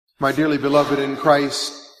My dearly beloved in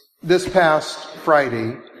Christ, this past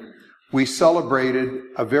Friday, we celebrated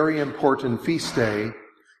a very important feast day,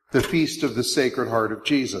 the Feast of the Sacred Heart of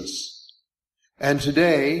Jesus. And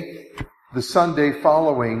today, the Sunday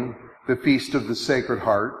following the Feast of the Sacred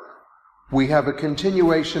Heart, we have a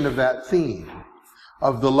continuation of that theme,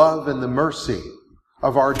 of the love and the mercy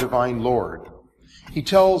of our divine Lord. He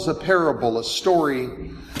tells a parable, a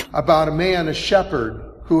story about a man, a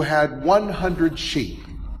shepherd, who had 100 sheep.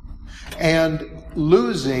 And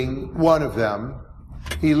losing one of them,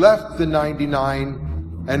 he left the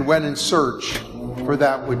 99 and went in search for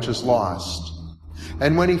that which is lost.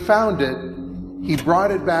 And when he found it, he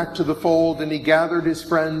brought it back to the fold, and he gathered his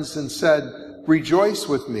friends and said, "Rejoice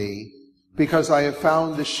with me, because I have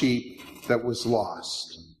found the sheep that was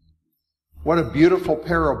lost." What a beautiful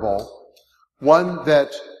parable, one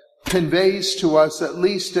that conveys to us, at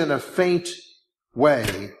least in a faint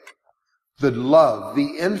way, the love,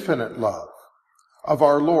 the infinite love of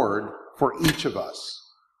our Lord for each of us.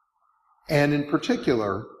 And in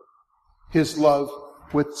particular, his love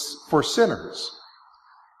for sinners.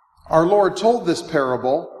 Our Lord told this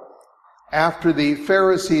parable after the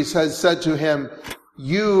Pharisees had said to him,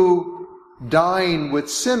 "You dine with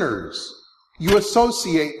sinners. You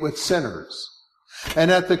associate with sinners." And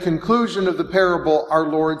at the conclusion of the parable, our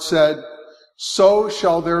Lord said, "So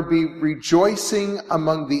shall there be rejoicing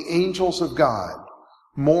among the angels of God,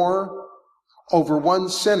 more over one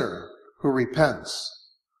sinner who repents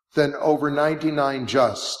than over 99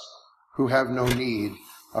 just who have no need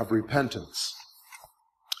of repentance."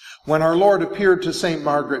 When our Lord appeared to St.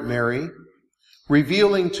 Margaret Mary,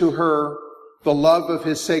 revealing to her the love of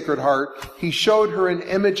his Sacred Heart, he showed her an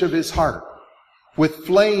image of his heart with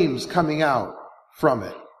flames coming out from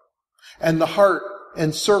it, and the heart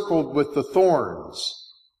encircled with the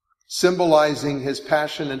thorns, symbolizing his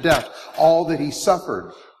passion and death, all that he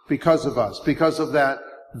suffered because of us, because of that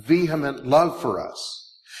vehement love for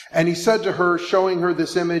us. And he said to her, showing her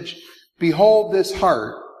this image, "Behold this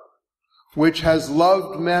heart, which has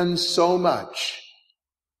loved men so much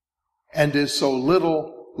and is so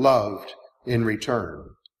little loved in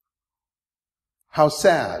return." How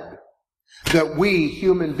sad that we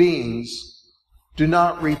human beings do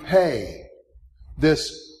not repay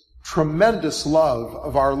this tremendous love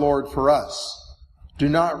of our Lord for us, do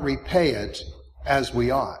not repay it as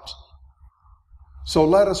we ought. So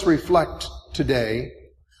let us reflect today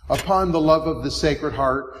upon the love of the Sacred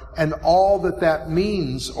Heart and all that that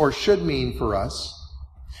means or should mean for us,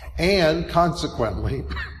 and consequently,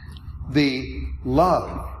 the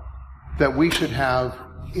love that we should have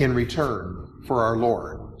in return for our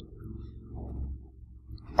Lord.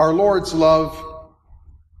 Our Lord's love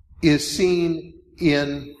is seen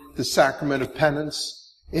in the sacrament of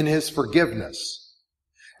penance, in his forgiveness.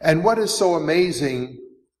 And what is so amazing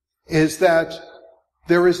is that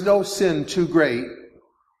there is no sin too great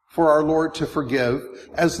for our Lord to forgive,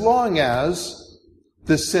 as long as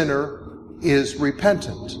the sinner is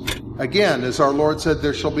repentant. Again, as our Lord said,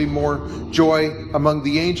 there shall be more joy among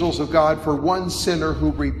the angels of God for one sinner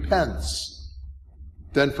who repents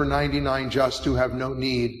than for 99 just who have no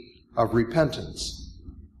need of repentance.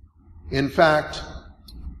 In fact,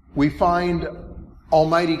 we find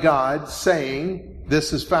Almighty God saying,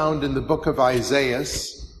 this is found in the book of Isaiah,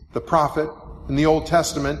 the prophet in the Old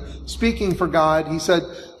Testament, speaking for God, he said,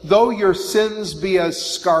 "Though your sins be as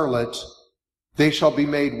scarlet, they shall be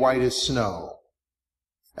made white as snow.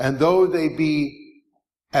 And though they be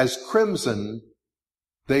as crimson,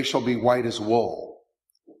 they shall be white as wool."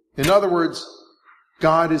 In other words,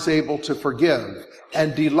 God is able to forgive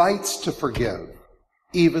and delights to forgive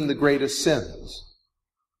even the greatest sins.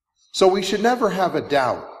 So we should never have a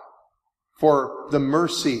doubt for the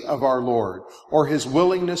mercy of our Lord or his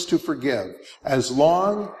willingness to forgive, as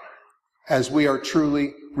long as we are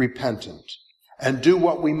truly repentant and do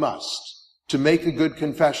what we must to make a good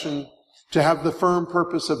confession, to have the firm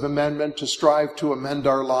purpose of amendment, to strive to amend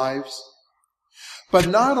our lives. But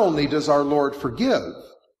not only does our Lord forgive,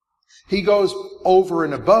 he goes over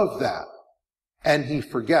and above that, and he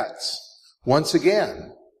forgets. Once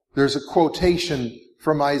again, there's a quotation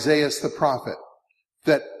from Isaiah the prophet,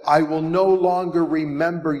 that "I will no longer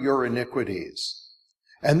remember your iniquities."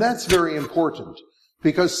 And that's very important,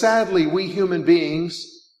 because sadly, we human beings,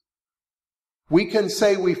 we can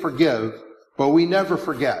say we forgive, but we never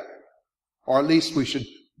forget. Or at least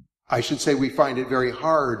I should say we find it very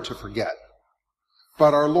hard to forget.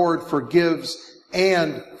 But our Lord forgives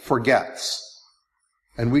and forgets.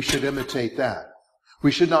 And we should imitate that. We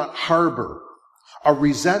should not harbor a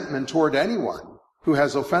resentment toward anyone who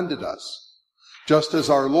has offended us, just as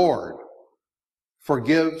our Lord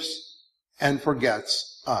forgives and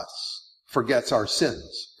forgets us, forgets our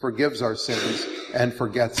sins, forgives our sins, and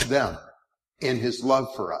forgets them in his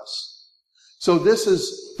love for us. So this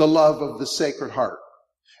is the love of the Sacred Heart.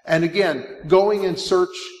 And again, going in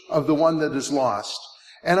search of the one that is lost.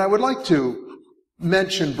 And I would like to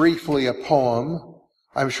mention briefly a poem.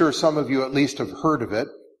 I'm sure some of you at least have heard of it.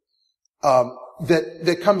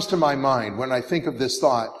 That comes to my mind when I think of this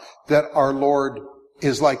thought that our Lord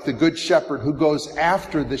is like the good shepherd who goes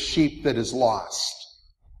after the sheep that is lost.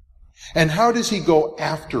 And how does he go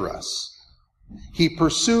after us? He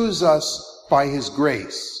pursues us by his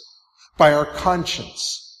grace, by our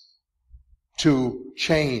conscience, to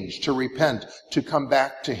change, to repent, to come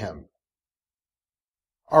back to him.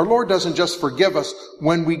 Our Lord doesn't just forgive us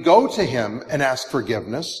when we go to him and ask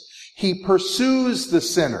forgiveness. He pursues the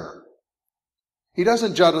sinner. He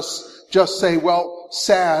doesn't just say, well,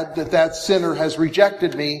 sad that sinner has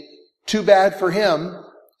rejected me. Too bad for him.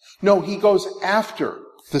 No, he goes after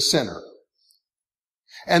the sinner.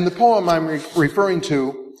 And the poem I'm referring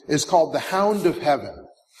to is called The Hound of Heaven.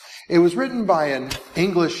 It was written by an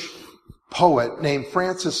English poet named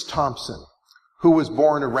Francis Thompson, who was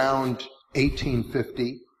born around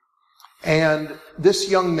 1850. And this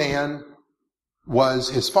young man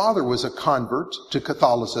his father was a convert to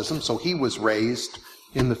Catholicism, so he was raised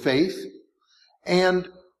in the faith. And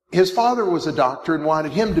his father was a doctor and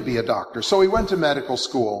wanted him to be a doctor. So he went to medical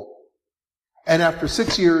school. And after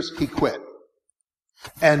 6 years, he quit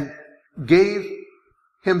and gave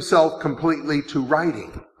himself completely to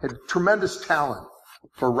writing. Had tremendous talent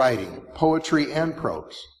for writing, poetry and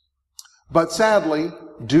prose. But sadly,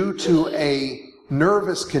 due to a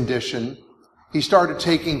nervous condition, he started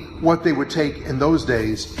taking what they would take in those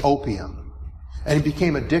days, opium. And he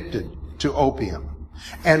became addicted to opium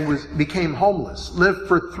and became homeless, lived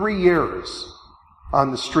for 3 years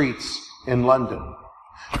on the streets in London.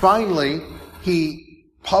 Finally, he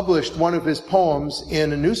published one of his poems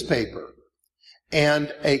in a newspaper,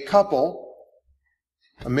 and a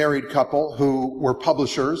married couple who were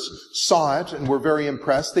publishers, saw it and were very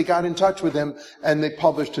impressed. They got in touch with him and they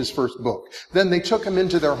published his first book. Then they took him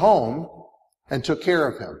into their home and took care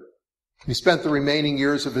of him. He spent the remaining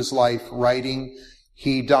years of his life writing.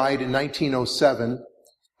 He died in 1907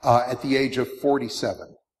 at the age of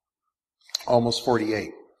 47, almost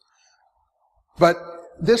 48. But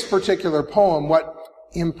this particular poem, what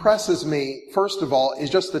impresses me, first of all, is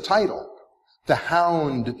just the title, The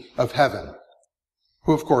Hound of Heaven,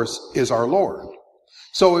 who, of course, is our Lord.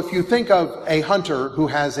 So if you think of a hunter who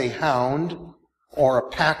has a hound or a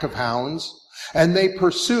pack of hounds, and they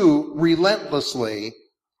pursue relentlessly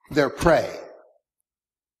their prey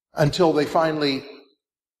until they finally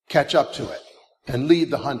catch up to it and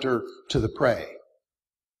lead the hunter to the prey.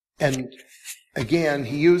 And again,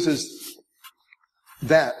 he uses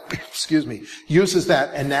that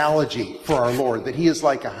analogy for our Lord, that he is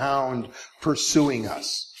like a hound pursuing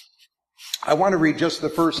us. I want to read just the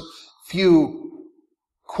first few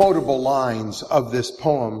quotable lines of this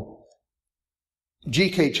poem.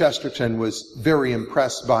 G.K. Chesterton was very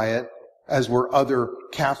impressed by it, as were other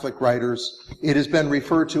Catholic writers. It has been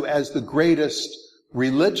referred to as the greatest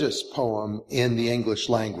religious poem in the English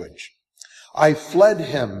language. I fled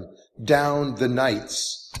him down the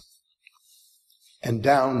nights and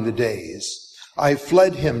down the days. I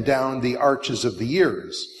fled him down the arches of the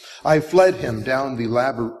years. I fled him down the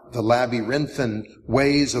labyrinthine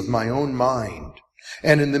ways of my own mind.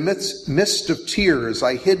 And in the midst of tears,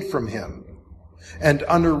 I hid from him, and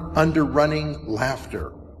under running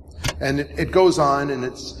laughter. And it goes on, and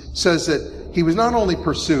it says that he was not only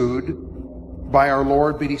pursued by our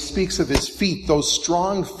Lord, but he speaks of his feet, those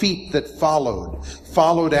strong feet that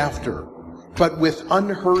followed after, but with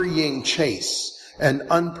unhurrying chase and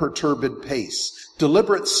unperturbed pace,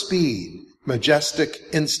 deliberate speed, majestic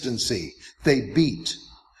instancy, they beat,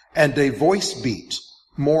 and a voice beat,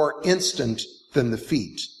 more instant than the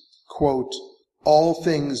feet. Quote, all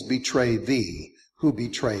things betray thee, who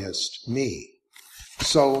betrayest me.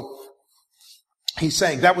 So he's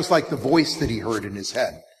saying that was like the voice that he heard in his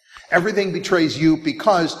head. Everything betrays you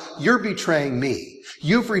because you're betraying me.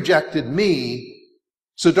 You've rejected me,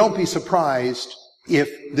 so don't be surprised if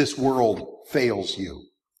this world fails you.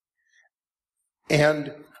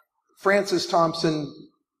 And Francis Thompson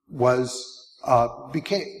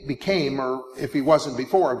became, or if he wasn't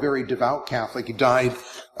before, a very devout Catholic. He died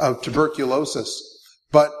of tuberculosis.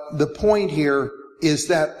 But the point here is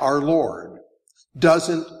that our Lord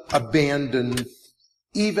doesn't abandon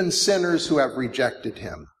even sinners who have rejected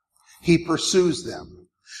him. He pursues them.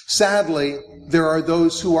 Sadly, there are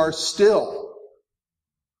those who are still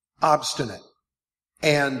obstinate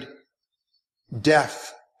and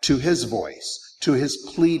deaf to his voice, to his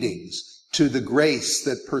pleadings, to the grace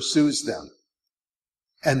that pursues them.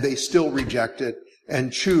 And they still reject it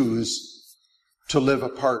and choose to live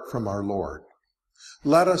apart from our Lord.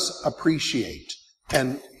 Let us appreciate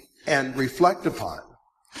and reflect upon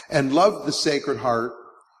and love the Sacred Heart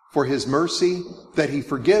for his mercy, that he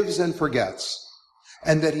forgives and forgets,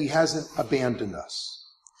 and that he hasn't abandoned us,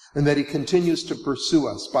 and that he continues to pursue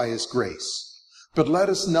us by his grace. But let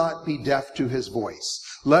us not be deaf to his voice.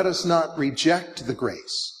 Let us not reject the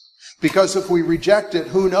grace, because if we reject it,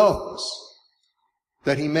 who knows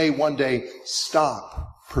that he may one day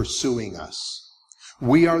stop pursuing us.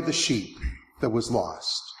 We are the sheep that was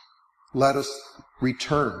lost. Let us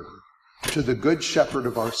return to the good shepherd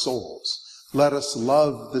of our souls. Let us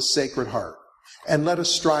love the Sacred Heart, and let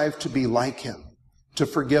us strive to be like him, to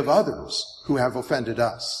forgive others who have offended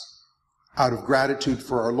us, out of gratitude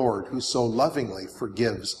for our Lord, who so lovingly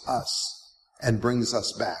forgives us and brings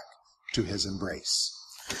us back to his embrace.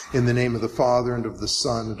 In the name of the Father, and of the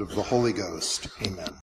Son, and of the Holy Ghost, amen.